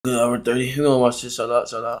Good hour 30. We're gonna watch this. Shout out,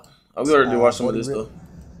 shout out. We already watched some of body this rip,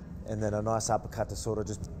 though. and then a nice uppercut to sort of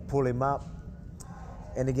just pull him up.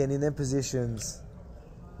 And again, in them positions,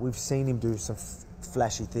 we've seen him do some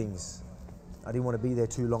flashy things. I didn't want to be there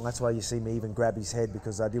too long. That's why you see me even grab his head,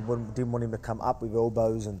 because I didn't want him to come up with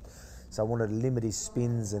elbows, and so I wanted to limit his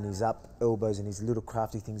spins and his up elbows and his little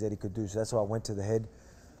crafty things that he could do. So that's why I went to the head,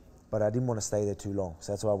 but I didn't want to stay there too long.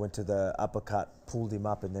 So that's why I went to the uppercut, pulled him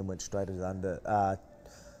up, and then went straight to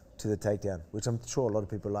the takedown, which I'm sure a lot of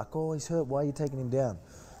people are like, oh, he's hurt, why are you taking him down?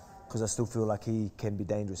 Because I still feel like he can be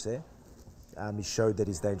dangerous there. He showed that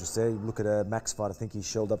he's dangerous there. You look at a Max fight, I think he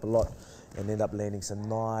shelled up a lot and ended up landing some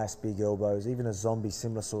nice big elbows, even a zombie,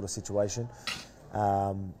 similar sort of situation.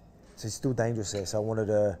 So he's still dangerous there. So I wanted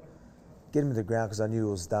to get him to the ground because I knew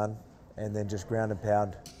it was done, and then just ground and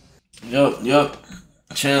pound. Yep.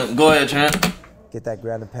 Champ, go ahead, champ. Get that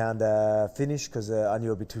ground and pound finish, because I knew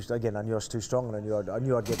it'd be too. Again, I knew I was too strong, and I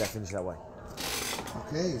knew I'd get that finish that way.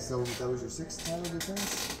 Okay, so that was your sixth title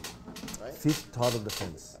defense, right? Fifth title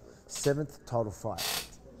defense, seventh title fight.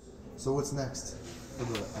 So what's next for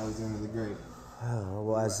the Alexander the Great?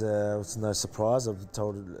 Well, as it's no surprise, I've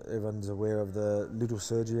told everyone's aware of the little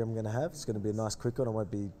surgery I'm going to have. It's going to be a nice quick one. It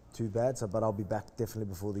won't be too bad. But I'll be back definitely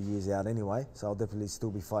before the year's out anyway. So I'll definitely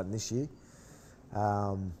still be fighting this year.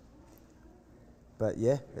 But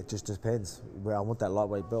yeah, it just depends. Well, I want that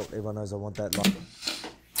lightweight belt. Everyone knows I want that lightweight.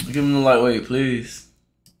 Give him the lightweight, please.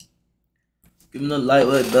 Give him the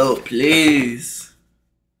lightweight belt, please.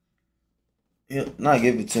 Yeah, not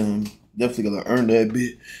give it to him. Definitely gonna earn that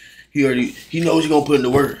bit. He knows he's gonna put in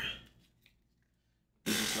the work.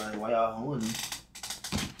 It's just like, why y'all holding him?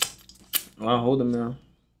 Why hold him now?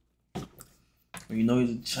 You know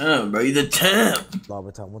he's a champ, bro. He's a champ.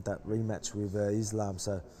 Lightweight, I want that rematch with Islam.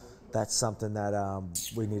 So that's something that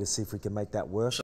we need to see if we can make that work.